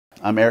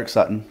I'm Eric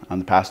Sutton. I'm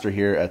the pastor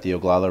here at the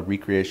Oglala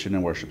Recreation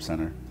and Worship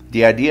Center.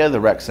 The idea of the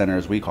Rec Center,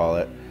 as we call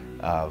it,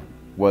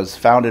 was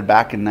founded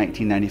back in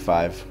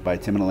 1995 by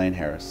Tim and Elaine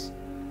Harris.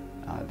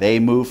 They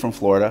moved from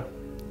Florida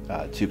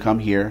to come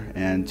here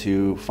and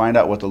to find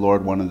out what the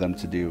Lord wanted them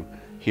to do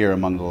here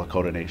among the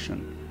Lakota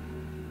Nation.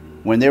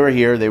 When they were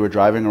here, they were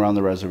driving around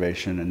the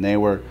reservation and they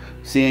were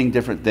seeing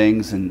different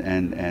things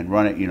and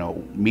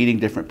running, meeting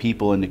different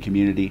people in the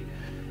community.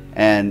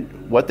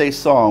 And what they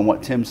saw and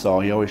what Tim saw,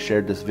 he always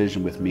shared this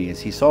vision with me, is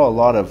he saw a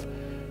lot of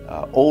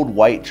old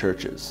white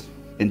churches.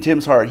 In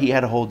Tim's heart, he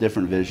had a whole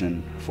different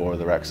vision for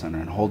the Rec Center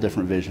and a whole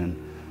different vision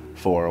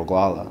for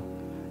Oglala.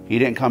 He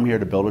didn't come here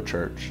to build a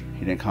church.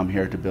 He didn't come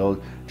here to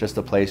build just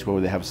a place where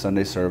they have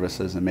Sunday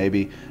services and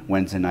maybe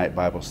Wednesday night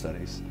Bible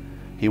studies.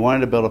 He wanted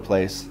to build a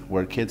place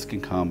where kids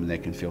can come and they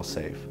can feel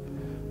safe.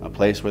 A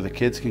place where the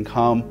kids can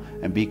come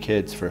and be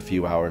kids for a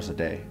few hours a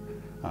day.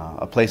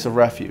 A place of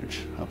refuge,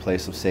 a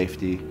place of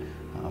safety,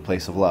 a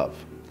place of love.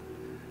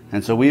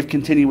 And so we've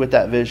continued with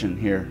that vision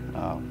here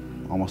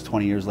almost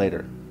 20 years later.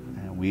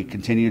 And we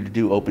continue to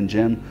do open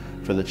gym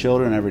for the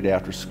children every day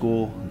after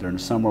school. During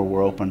the summer,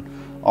 we're open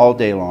all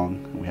day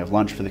long. We have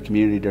lunch for the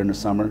community during the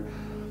summer.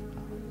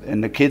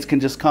 And the kids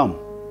can just come.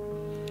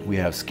 We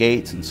have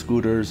skates and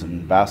scooters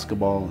and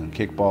basketball and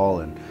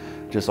kickball and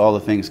just all the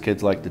things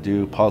kids like to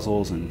do,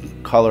 puzzles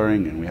and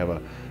coloring. And we have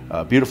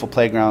a beautiful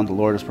playground the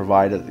Lord has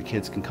provided that the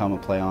kids can come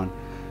and play on.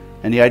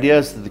 And the idea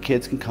is that the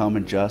kids can come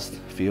and just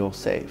feel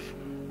safe.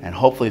 And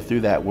hopefully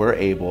through that, we're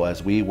able,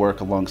 as we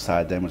work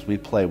alongside them, as we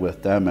play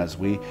with them, as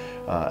we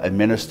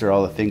administer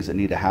all the things that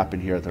need to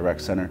happen here at the Rec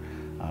Center,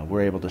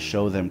 we're able to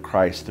show them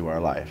Christ through our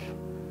life.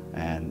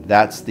 And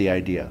that's the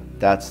idea.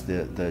 That's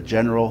the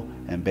general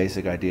and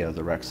basic idea of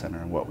the Rec Center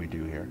and what we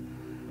do here.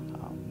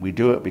 We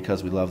do it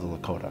because we love the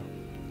Lakota.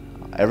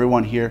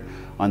 Everyone here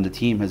on the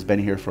team has been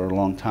here for a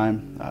long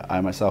time. I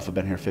myself have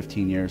been here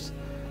 15 years.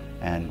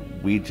 And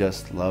we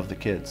just love the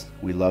kids.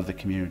 We love the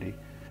community.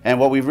 And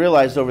what we've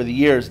realized over the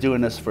years doing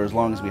this for as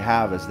long as we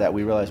have is that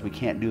we realize we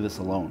can't do this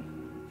alone.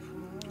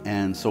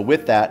 And so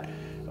with that,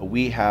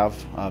 we have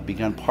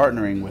begun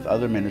partnering with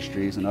other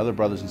ministries and other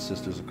brothers and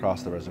sisters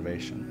across the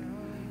reservation.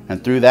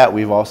 And through that,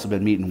 we've also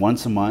been meeting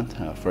once a month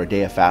for a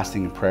day of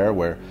fasting and prayer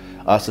where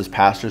us as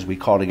pastors, we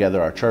call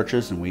together our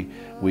churches and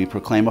we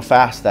proclaim a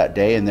fast that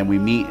day, and then we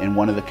meet in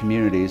one of the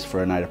communities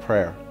for a night of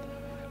prayer.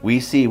 We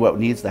see what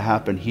needs to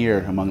happen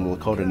here among the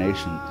Lakota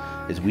Nation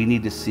is we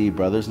need to see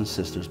brothers and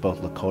sisters,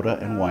 both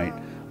Lakota and white,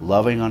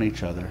 loving on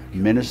each other,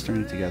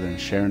 ministering together, and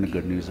sharing the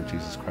good news of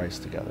Jesus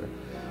Christ together.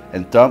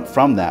 And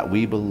from that,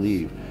 we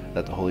believe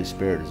that the Holy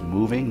Spirit is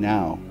moving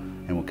now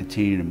and will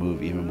continue to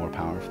move even more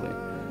powerfully.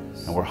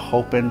 And we're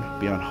hoping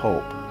beyond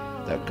hope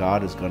that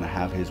God is going to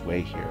have His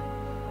way here.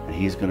 And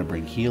He's going to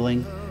bring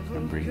healing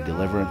and bring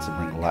deliverance and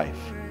bring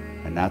life.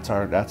 And that's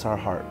our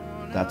heart.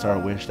 That's our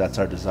wish, that's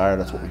our desire,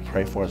 that's what we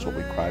pray for, that's what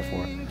we cry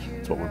for,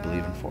 that's what we're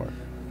believing for.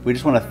 We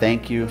just want to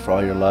thank you for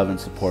all your love and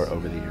support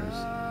over the years.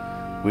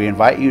 We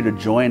invite you to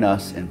join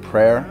us in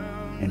prayer,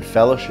 in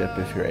fellowship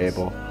if you're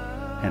able,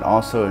 and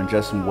also in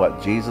just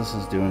what Jesus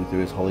is doing through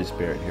His Holy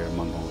Spirit here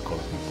among the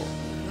Lakota people.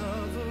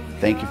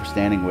 Thank you for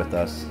standing with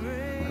us.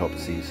 We hope to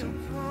see you soon.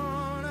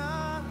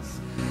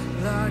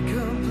 Like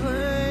a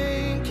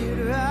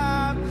blanket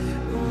wrapped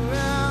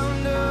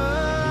around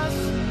us,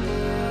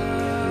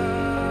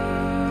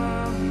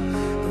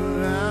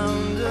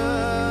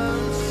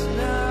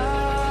 now.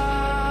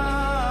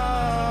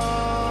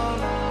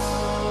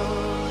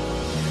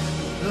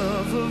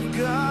 Love of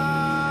God.